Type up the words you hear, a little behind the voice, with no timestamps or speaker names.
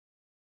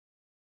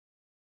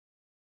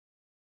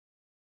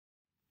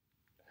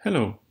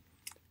Hello.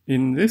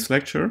 In this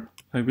lecture,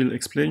 I will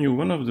explain you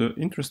one of the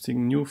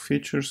interesting new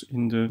features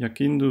in the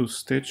Yakindu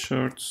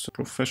Statechart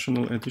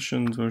Professional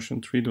Edition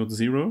version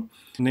 3.0,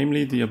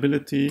 namely the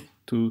ability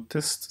to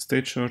test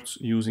state charts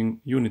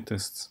using unit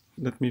tests.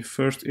 Let me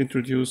first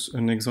introduce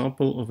an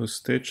example of a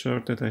state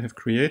chart that I have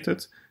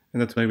created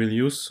and that I will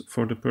use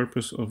for the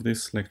purpose of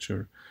this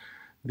lecture.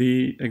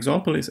 The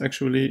example is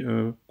actually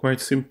a quite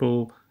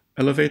simple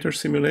elevator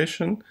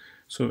simulation.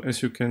 So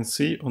as you can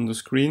see on the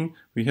screen,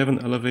 we have an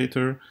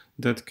elevator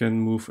that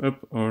can move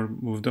up or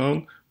move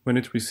down when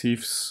it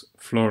receives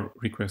floor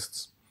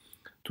requests.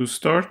 To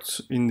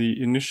start, in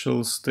the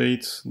initial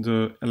state,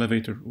 the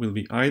elevator will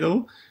be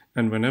idle,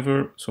 and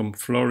whenever some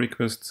floor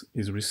request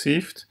is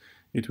received,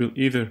 it will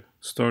either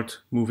start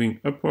moving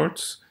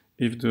upwards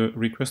if the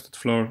requested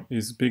floor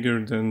is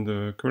bigger than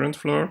the current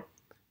floor.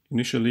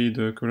 Initially,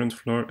 the current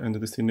floor and the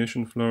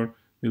destination floor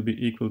will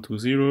be equal to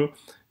 0,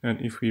 and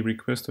if we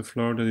request a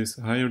floor that is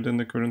higher than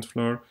the current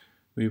floor,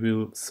 we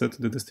will set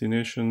the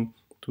destination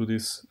to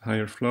this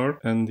higher floor,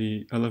 and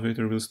the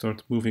elevator will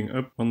start moving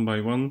up one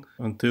by one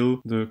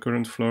until the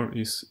current floor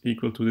is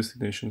equal to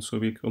destination. So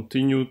we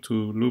continue to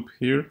loop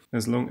here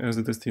as long as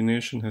the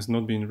destination has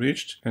not been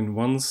reached, and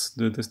once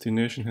the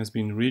destination has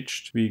been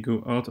reached, we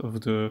go out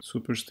of the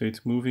superstate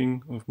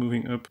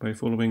moving up by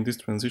following this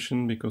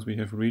transition because we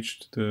have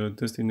reached the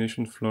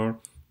destination floor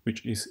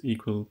which is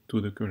equal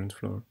to the current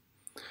floor.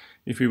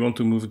 If we want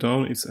to move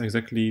down, it's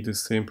exactly the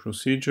same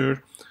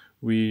procedure.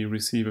 We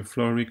receive a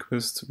floor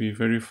request, we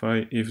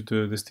verify if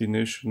the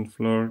destination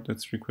floor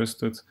that's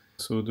requested,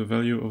 so the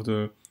value of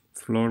the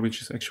floor,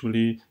 which is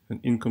actually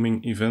an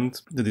incoming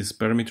event that is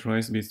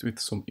parameterized with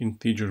some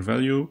integer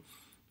value.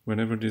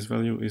 Whenever this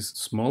value is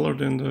smaller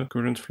than the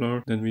current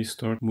floor, then we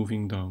start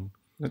moving down.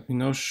 Let me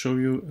now show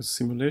you a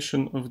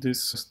simulation of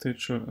this state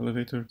chart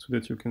elevator so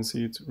that you can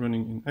see it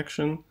running in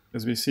action.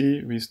 As we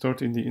see, we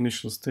start in the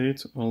initial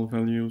state. All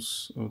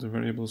values of the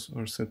variables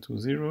are set to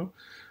 0.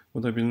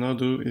 What I will now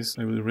do is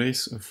I will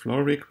raise a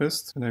floor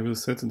request and I will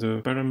set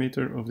the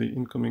parameter of the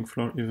incoming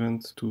floor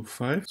event to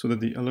 5 so that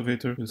the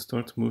elevator will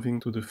start moving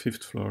to the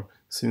 5th floor.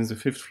 Since the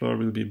 5th floor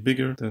will be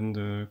bigger than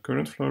the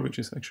current floor, which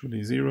is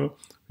actually 0,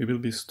 we will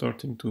be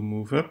starting to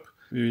move up.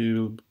 We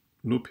will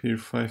loop here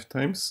 5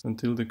 times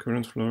until the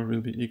current floor will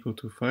be equal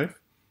to 5.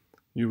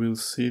 You will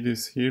see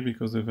this here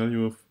because the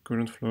value of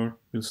current floor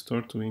will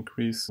start to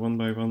increase one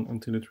by one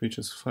until it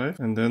reaches 5.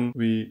 And then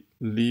we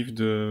leave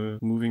the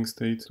moving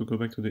state to go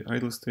back to the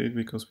idle state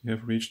because we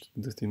have reached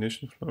the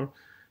destination floor.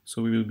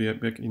 So we will be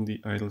back in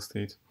the idle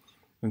state.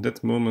 At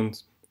that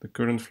moment, the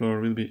current floor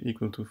will be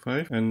equal to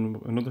 5.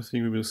 And another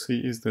thing we will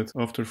see is that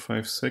after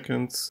 5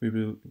 seconds, we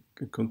will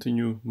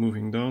continue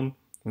moving down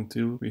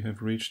until we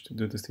have reached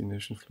the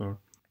destination floor.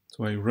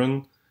 So I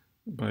run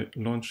by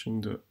launching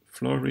the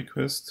floor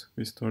request.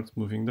 We start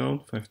moving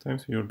down 5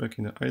 times. We are back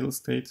in the idle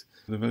state.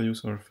 The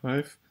values are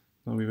 5.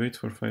 Now we wait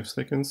for 5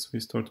 seconds. We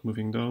start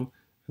moving down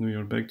and we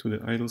are back to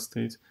the idle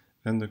state,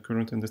 and the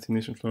current and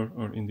destination floor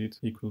are indeed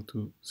equal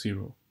to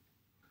 0.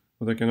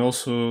 What I can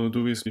also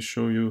do is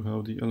show you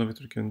how the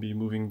elevator can be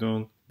moving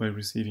down by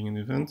receiving an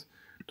event.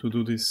 To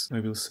do this, I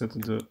will set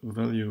the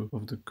value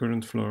of the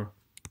current floor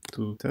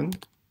to 10.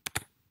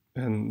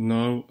 And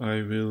now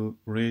I will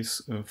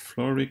raise a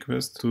floor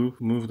request to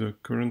move the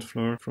current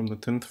floor from the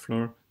 10th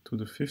floor to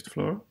the 5th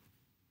floor.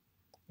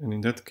 And in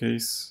that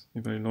case,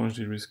 if I launch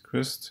the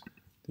request,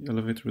 the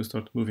elevator will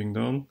start moving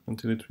down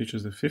until it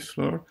reaches the 5th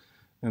floor.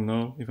 And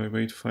now if I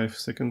wait 5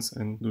 seconds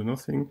and do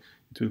nothing,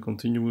 it will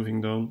continue moving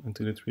down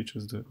until it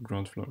reaches the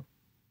ground floor.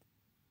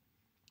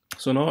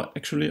 So now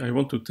actually I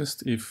want to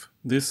test if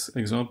this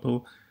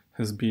example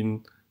has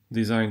been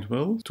designed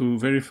well. To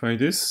verify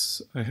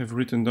this, I have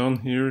written down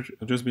here,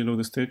 just below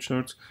the state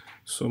chart,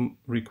 some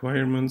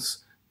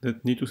requirements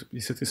that need to be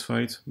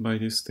satisfied by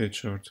this state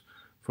chart.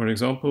 For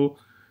example,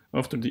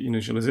 after the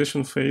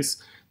initialization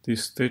phase,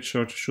 this state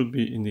chart should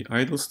be in the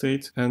idle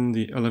state and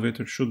the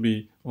elevator should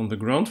be on the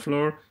ground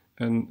floor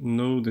and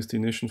no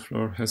destination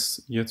floor has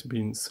yet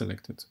been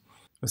selected.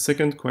 A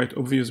second quite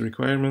obvious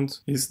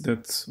requirement is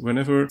that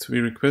whenever we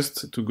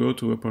request to go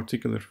to a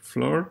particular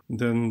floor,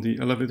 then the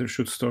elevator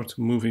should start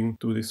moving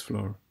to this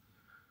floor.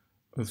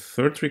 A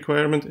third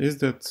requirement is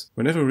that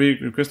whenever we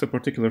request a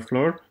particular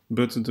floor,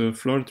 but the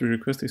floor that we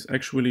request is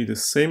actually the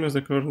same as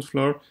the current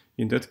floor,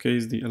 in that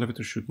case the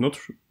elevator should not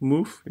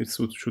move, it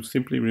should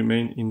simply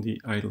remain in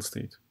the idle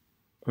state.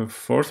 A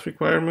fourth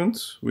requirement,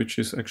 which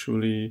is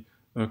actually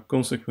a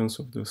consequence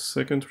of the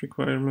second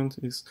requirement,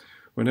 is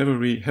whenever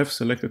we have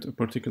selected a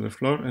particular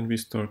floor and we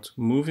start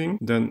moving,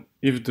 then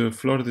if the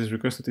floor that is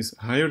requested is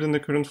higher than the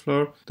current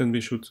floor, then we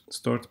should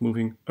start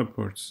moving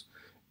upwards.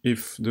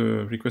 If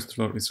the requested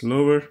floor is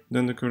lower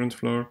than the current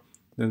floor,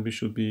 then we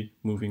should be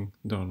moving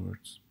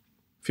downwards.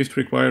 Fifth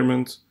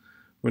requirement,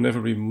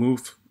 whenever we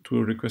move to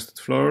a requested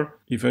floor,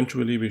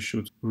 eventually we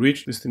should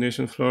reach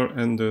destination floor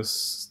and the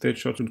state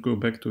chart should go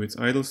back to its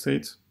idle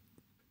state.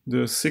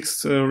 The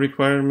sixth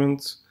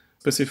requirement,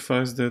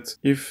 specifies that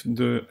if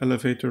the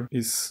elevator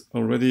is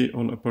already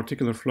on a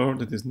particular floor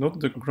that is not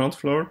the ground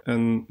floor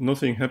and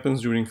nothing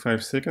happens during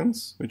 5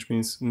 seconds, which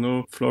means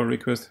no floor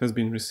request has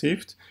been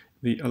received,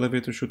 the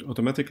elevator should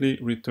automatically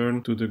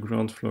return to the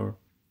ground floor.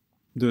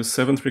 The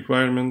seventh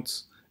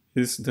requirement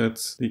is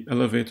that the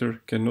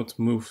elevator cannot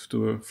move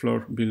to a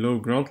floor below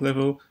ground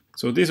level.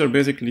 So these are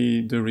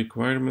basically the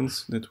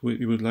requirements that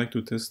we would like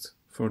to test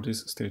for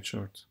this state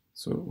chart.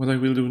 So what I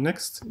will do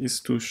next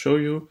is to show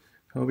you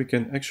how we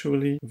can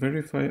actually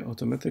verify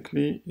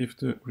automatically if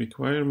the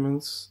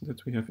requirements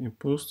that we have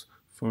imposed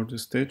for the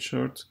state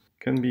chart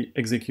can be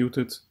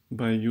executed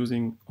by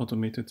using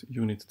automated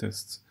unit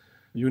tests.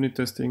 Unit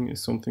testing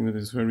is something that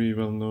is very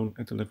well known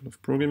at the level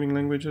of programming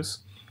languages.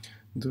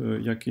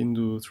 The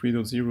Yakindu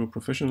 3.0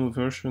 professional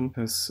version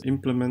has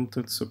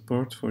implemented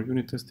support for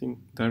unit testing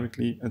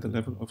directly at the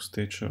level of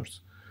state charts.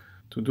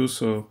 To do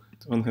so,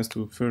 one has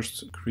to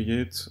first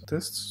create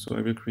tests. So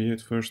I will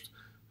create first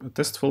a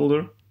test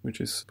folder,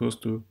 which is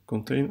supposed to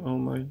contain all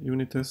my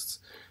unit tests.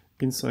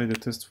 Inside the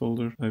test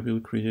folder, I will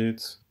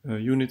create a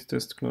unit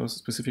test class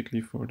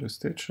specifically for the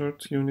state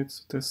chart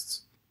unit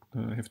tests.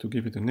 I have to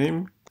give it a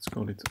name. Let's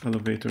call it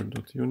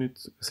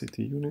elevator.unit, SAT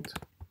unit.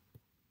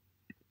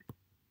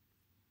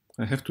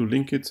 I have to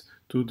link it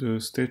to the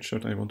state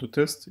chart I want to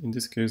test. In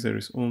this case, there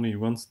is only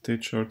one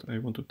state chart I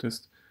want to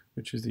test,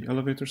 which is the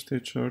elevator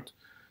state chart.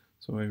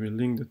 So I will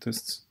link the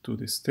tests to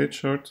this state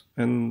chart.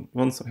 And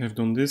once I have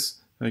done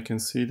this, I can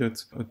see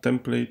that a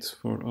template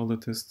for all the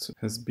tests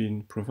has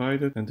been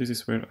provided. And this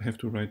is where I have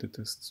to write the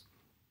tests.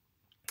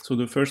 So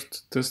the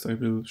first test I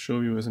will show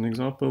you as an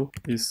example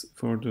is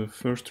for the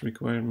first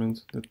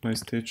requirement that my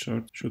state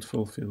chart should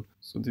fulfill.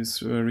 So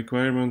this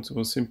requirement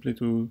was simply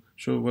to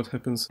show what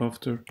happens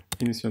after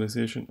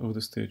initialization of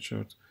the state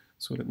chart.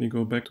 So let me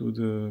go back to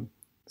the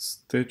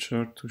state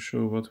chart to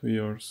show what we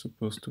are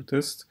supposed to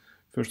test.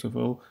 First of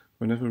all,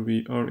 whenever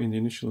we are in the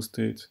initial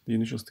state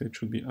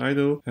should be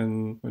idle,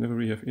 and whenever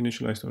we have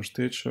initialized our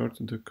state chart,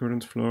 the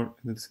current floor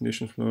and the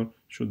destination floor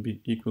should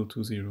be equal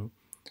to 0.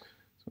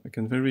 So I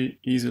can very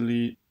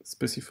easily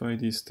specify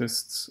these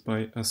tests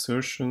by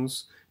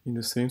assertions in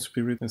the same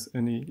spirit as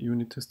any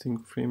unit testing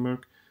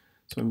framework.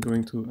 So I'm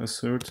going to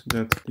assert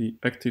that the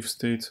active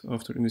state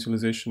after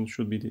initialization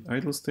should be the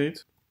idle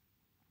state.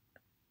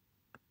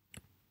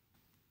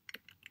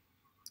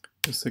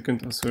 The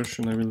second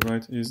assertion I will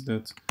write is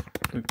that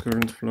the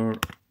current floor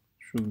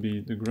should be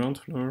the ground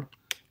floor.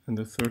 And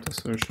the third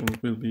assertion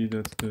will be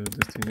that the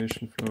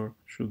destination floor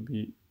should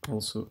be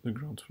also the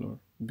ground floor,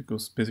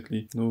 because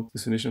basically no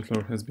destination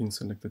floor has been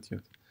selected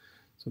yet.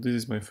 So this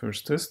is my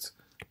first test.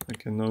 I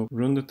can now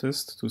run the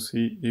test to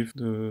see if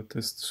the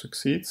test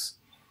succeeds.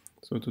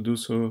 So to do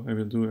so, I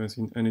will do as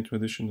in any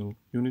traditional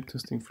unit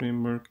testing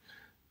framework.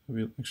 I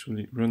will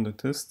actually run the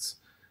tests.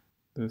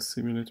 The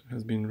simulator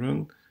has been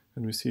run,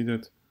 and we see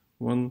that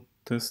one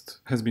test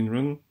has been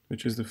run,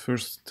 which is the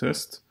first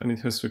test, and it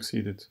has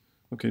succeeded.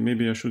 Okay,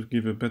 maybe I should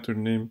give a better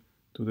name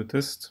to the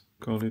test,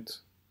 call it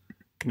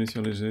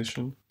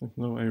initialization. And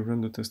now I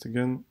run the test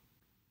again.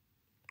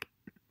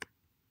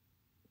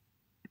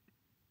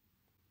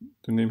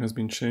 The name has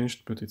been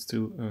changed, but it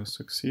still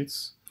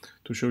succeeds.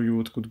 To show you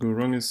what could go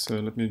wrong is,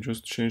 let me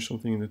just change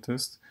something in the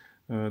test.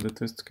 The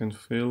test can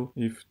fail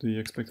if the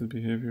expected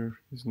behavior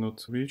is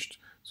not reached.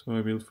 So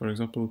I will, for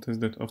example, test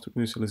that after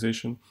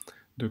initialization,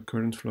 the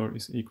current floor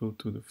is equal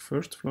to the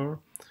first floor.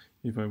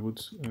 If I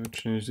would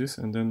change this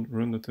and then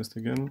run the test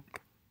again,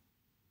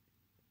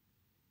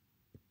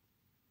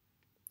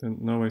 then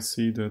now I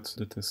see that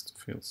the test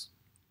fails.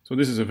 So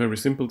this is a very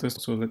simple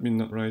test, so let me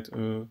not write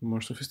a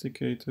more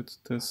sophisticated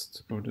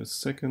test for the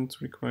second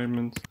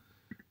requirement.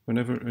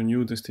 Whenever a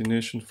new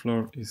destination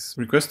floor is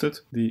requested,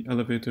 the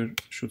elevator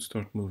should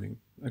start moving.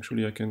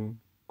 Actually, I can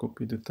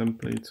copy the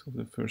template of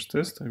the first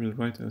test. I will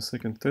write a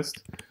second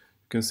test.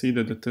 You can see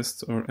that the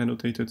tests are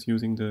annotated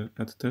using the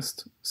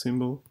 @test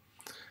symbol.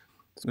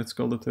 So let's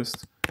call the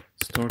test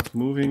start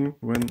moving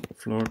when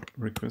floor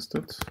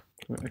requested.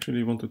 So I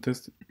actually want to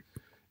test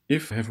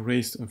if I have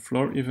raised a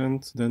floor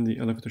event, then the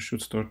elevator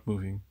should start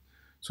moving.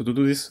 So to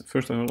do this,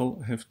 first of all,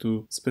 I have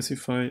to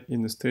specify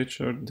in the state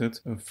chart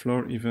that a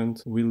floor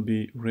event will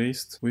be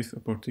raised with a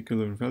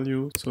particular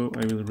value. So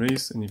I will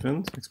raise an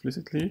event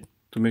explicitly.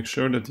 To make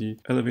sure that the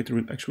elevator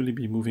will actually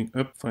be moving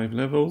up 5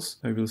 levels,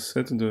 I will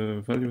set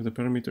the value of the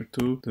parameter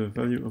to the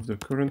value of the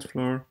current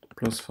floor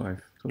plus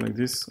 5. So like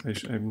this,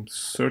 I'm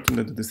certain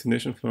that the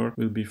destination floor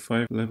will be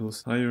 5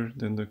 levels higher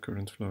than the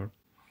current floor.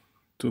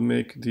 To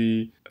make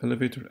the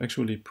elevator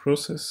actually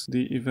process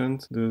the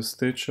event, the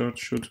state chart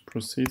should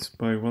proceed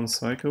by 1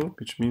 cycle,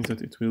 which means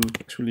that it will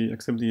actually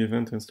accept the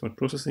event and start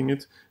processing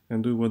it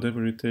and do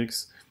whatever it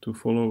takes to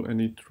follow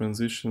any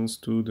transitions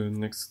to the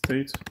next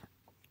state.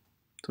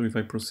 So if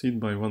I proceed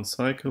by 1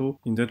 cycle,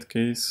 in that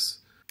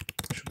case,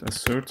 I should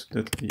assert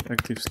that the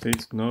active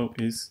state now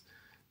is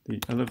the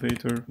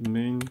elevator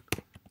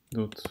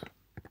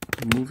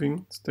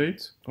main.moving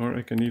state, or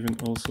I can even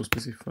also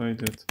specify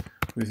that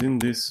within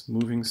this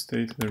moving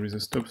state there is a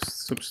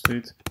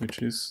substate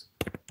which is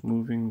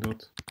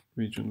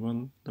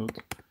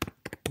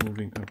moving.region1.moving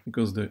moving up,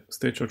 because the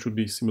state chart should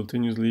be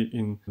simultaneously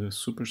in the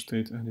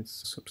superstate and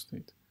its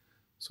substate.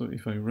 So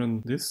if I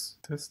run this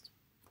test,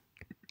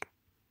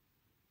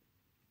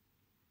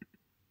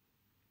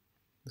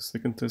 the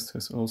second test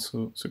has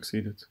also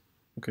succeeded.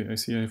 Okay, I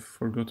see I've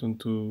forgotten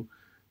to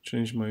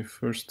change my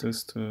first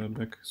test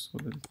back so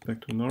that it's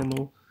back to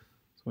normal.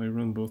 So I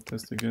run both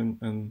tests again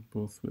and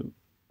both will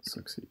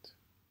succeed.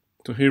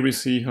 So here we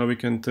see how we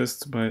can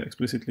test by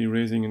explicitly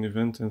raising an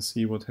event and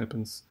see what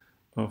happens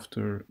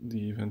after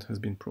the event has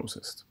been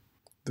processed.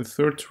 The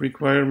third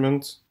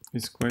requirement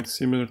is quite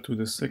similar to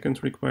the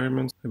second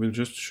requirement. I will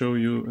just show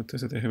you a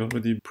test that I have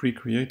already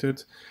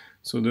pre-created.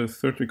 So the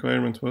third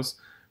requirement was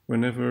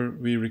whenever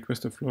we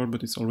request a floor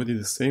but it's already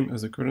the same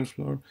as the current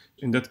floor,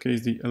 in that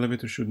case the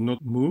elevator should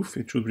not move,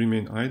 it should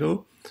remain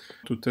idle.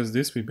 To test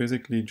this, we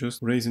basically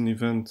just raise an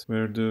event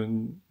where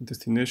the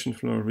destination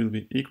floor will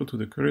be equal to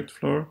the current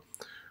floor.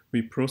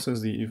 We process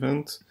the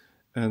event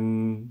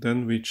and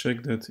then we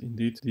check that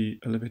indeed the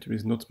elevator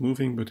is not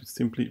moving, but it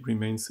simply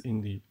remains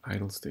in the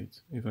idle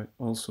state. If I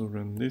also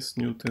run this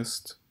new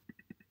test,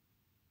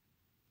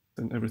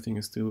 then everything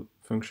is still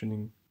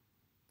functioning.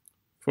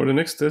 For the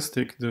next test,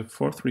 take the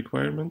fourth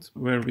requirement,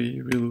 where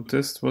we will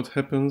test what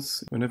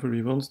happens whenever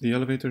we want the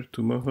elevator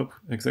to move up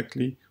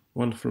exactly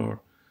one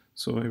floor.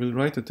 So I will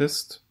write a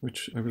test,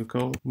 which I will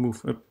call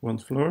move up one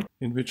floor,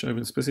 in which I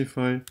will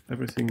specify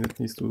everything that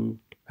needs to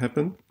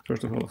happen.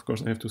 First of all, of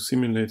course, I have to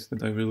simulate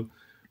that I will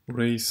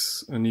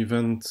raise an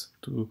event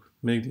to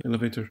make the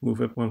elevator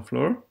move up one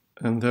floor.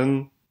 And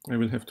then I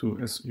will have to,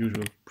 as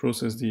usual,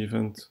 process the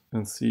event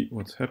and see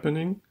what's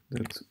happening.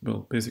 That,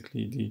 well,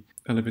 basically the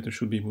elevator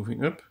should be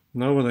moving up.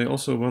 Now what I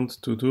also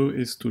want to do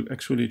is to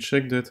actually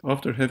check that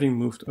after having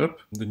moved up,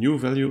 the new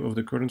value of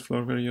the current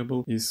floor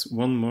variable is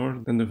one more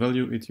than the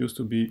value it used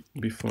to be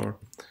before.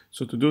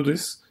 So to do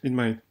this, in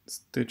my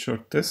state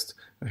chart test,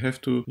 I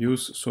have to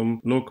use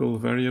some local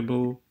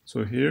variable.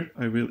 So here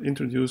I will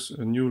introduce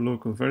a new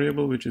local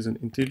variable, which is an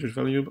integer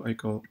value I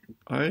call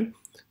I.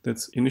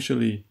 That's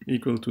initially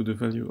equal to the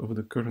value of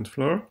the current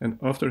floor. And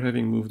after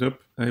having moved up,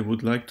 I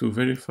would like to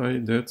verify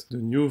that the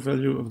new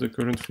value of the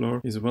current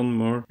floor is one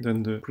more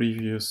than the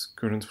previous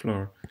current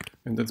floor.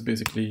 And that's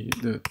basically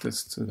the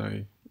test that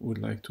I would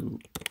like to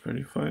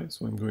verify.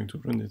 So I'm going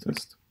to run the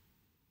test.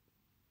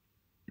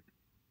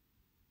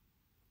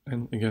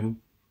 And again,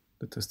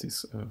 the test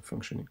is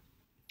functioning.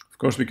 Of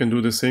course, we can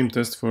do the same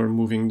test for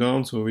moving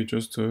down. So we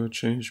just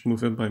change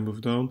move up by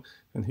move down.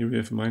 And here we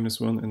have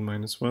 -1 and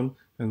 -1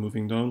 and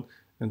moving down.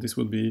 And this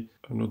would be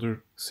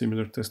another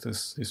similar test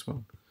as this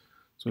one.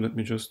 So let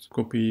me just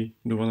copy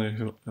the one I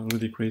have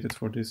already created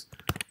for this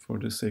for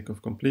the sake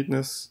of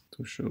completeness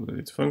to show that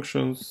it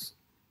functions.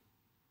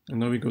 And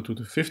now we go to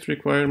the fifth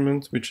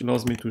requirement, which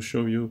allows me to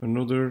show you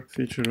another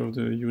feature of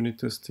the unit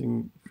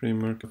testing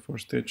framework for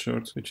state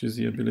charts, which is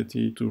the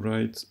ability to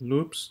write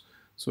loops.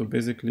 So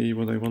basically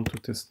what I want to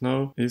test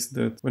now is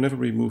that whenever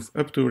we move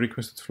up to a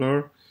requested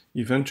floor,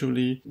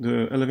 eventually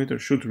the elevator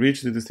should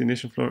reach the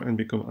destination floor and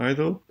become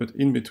idle, but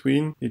in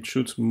between it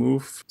should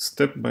move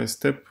step by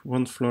step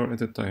one floor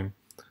at a time.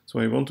 So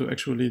I want to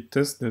actually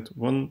test that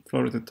one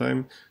floor at a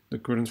time the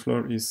current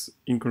floor is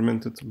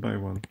incremented by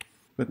one.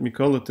 Let me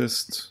call the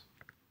test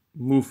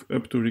move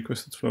up to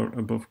requested floor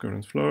above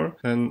current floor,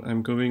 and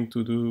I'm going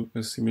to do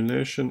a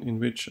simulation in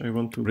which I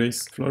want to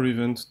raise floor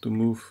event to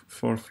move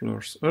 4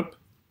 floors up.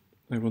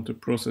 I want to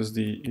process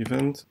the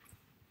event.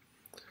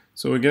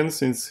 So again,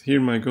 since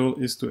here my goal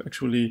is to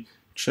actually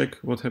check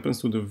what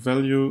happens to the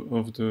value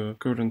of the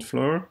current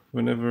floor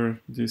whenever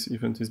this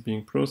event is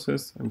being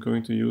processed, I'm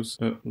going to use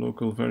a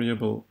local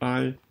variable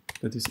I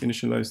that is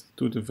initialized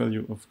to the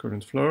value of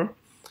current floor.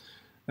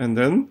 And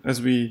then,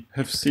 as we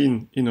have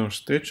seen in our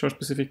state chart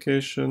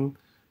specification,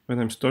 when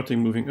I'm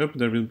starting moving up,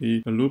 there will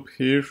be a loop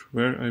here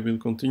where I will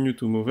continue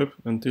to move up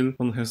until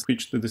one has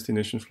reached the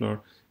destination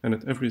floor. And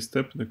at every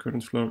step, the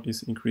current floor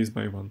is increased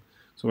by 1.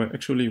 So I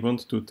actually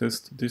want to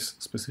test this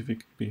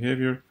specific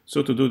behavior.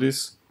 So to do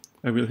this,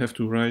 I will have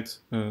to write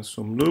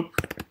some loop.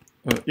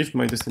 If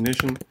my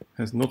destination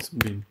has not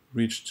been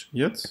reached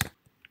yet,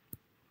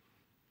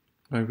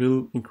 I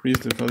will increase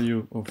the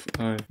value of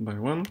I by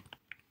 1.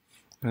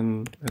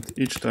 And at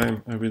each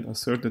time I will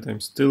assert that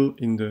I'm still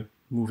in the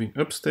moving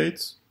up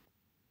state.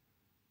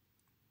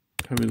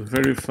 I will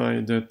verify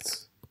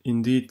that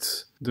indeed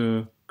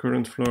the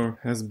current floor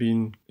has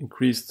been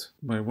increased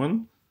by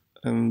 1.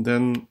 And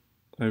then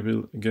I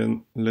will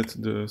again let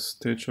the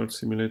state chart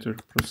simulator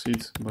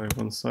proceed by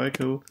 1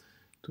 cycle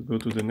to go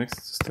to the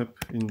next step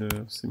in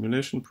the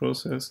simulation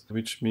process,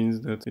 which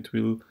means that it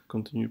will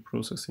continue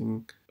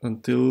processing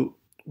until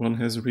one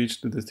has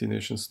reached the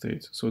destination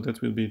state. So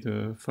that will be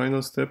the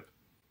final step.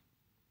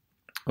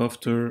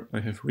 After I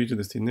have reached the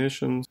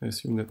destination, I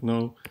assume that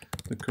now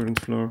the current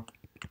floor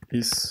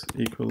is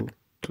equal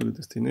to the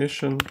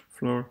destination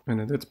floor, and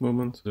at that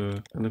moment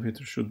the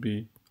elevator should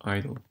be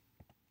idle.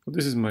 So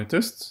this is my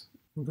test.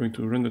 I'm going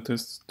to run the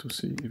test to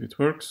see if it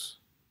works.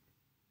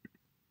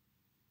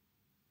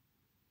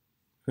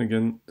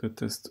 Again, the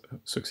test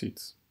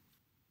succeeds.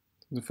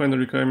 The final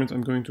requirement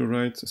I'm going to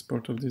write as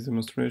part of this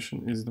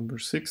demonstration is number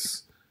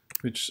 6,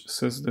 which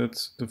says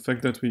that the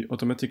fact that we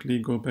automatically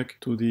go back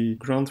to the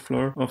ground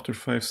floor after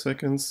 5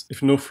 seconds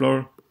if no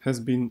floor has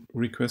been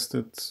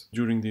requested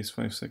during these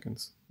 5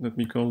 seconds. Let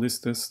me call this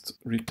test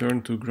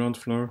return to ground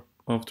floor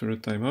after a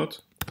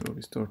timeout. So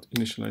we start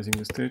initializing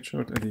the state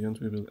chart. At the end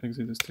we will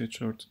exit the state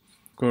chart.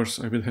 Of course,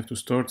 I will have to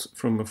start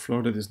from a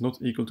floor that is not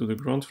equal to the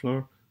ground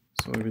floor.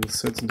 So I will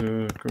set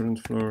the current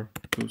floor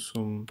to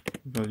some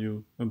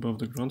value above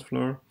the ground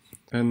floor.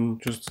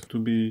 And just to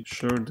be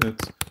sure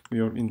that we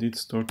are indeed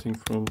starting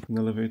from an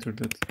elevator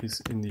that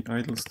is in the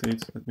idle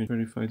state, let me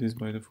verify this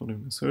by the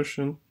following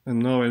assertion. And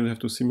now I will have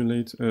to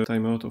simulate a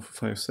timeout of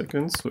 5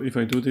 seconds. So if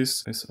I do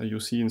this, as you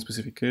see in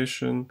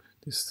specification,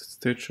 this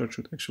state chart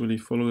should actually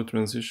follow the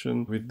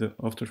transition with the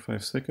after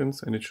 5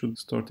 seconds, and it should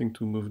starting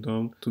to move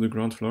down to the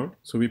ground floor.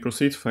 So we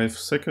proceed 5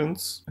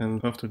 seconds,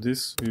 and after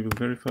this we will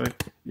verify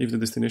if the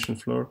destination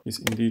floor is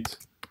indeed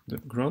the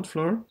ground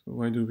floor. So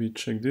why do we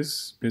check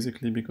this?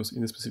 Basically because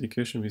in the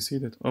specification we see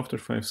that after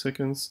 5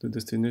 seconds the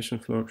destination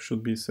floor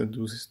should be set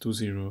to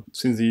 0.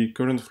 Since the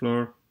current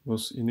floor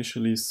was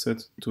initially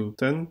set to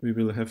 10, we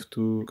will have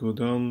to go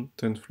down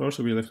 10 floors,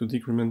 so we'll have to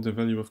decrement the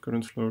value of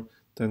current floor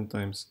 10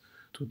 times.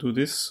 To do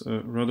this,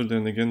 rather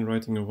than again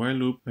writing a while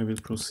loop, I will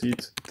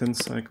proceed 10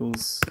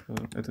 cycles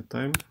at a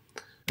time.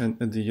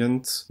 And at the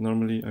end,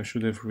 normally I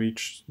should have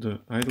reached the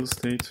idle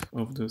state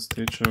of the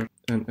state chart.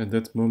 And at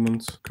that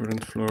moment,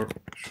 current floor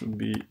should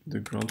be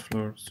the ground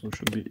floor, so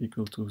should be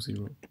equal to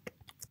 0.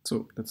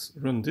 So let's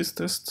run this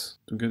test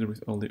together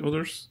with all the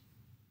others.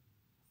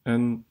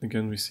 And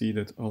again, we see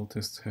that all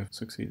tests have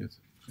succeeded.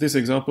 This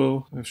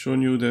example, I've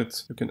shown you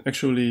that you can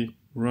actually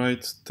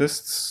write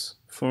tests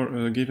for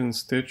a given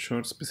state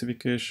chart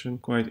specification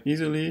quite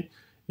easily.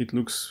 It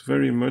looks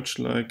very much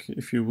like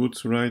if you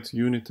would write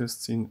unit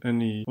tests in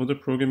any other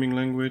programming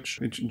language.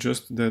 It's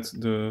just that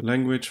the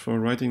language for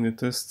writing the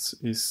tests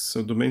is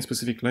a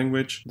domain-specific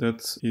language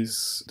that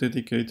is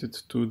dedicated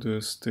to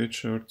the state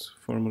chart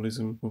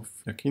formalism of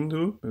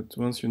Yakindu. But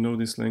once you know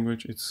this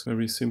language, it's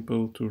very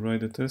simple to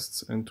write the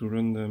tests and to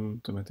run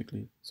them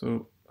automatically.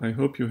 So I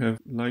hope you have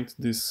liked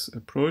this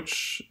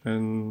approach,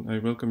 and I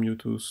welcome you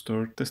to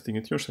start testing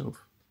it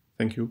yourself.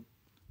 Thank you.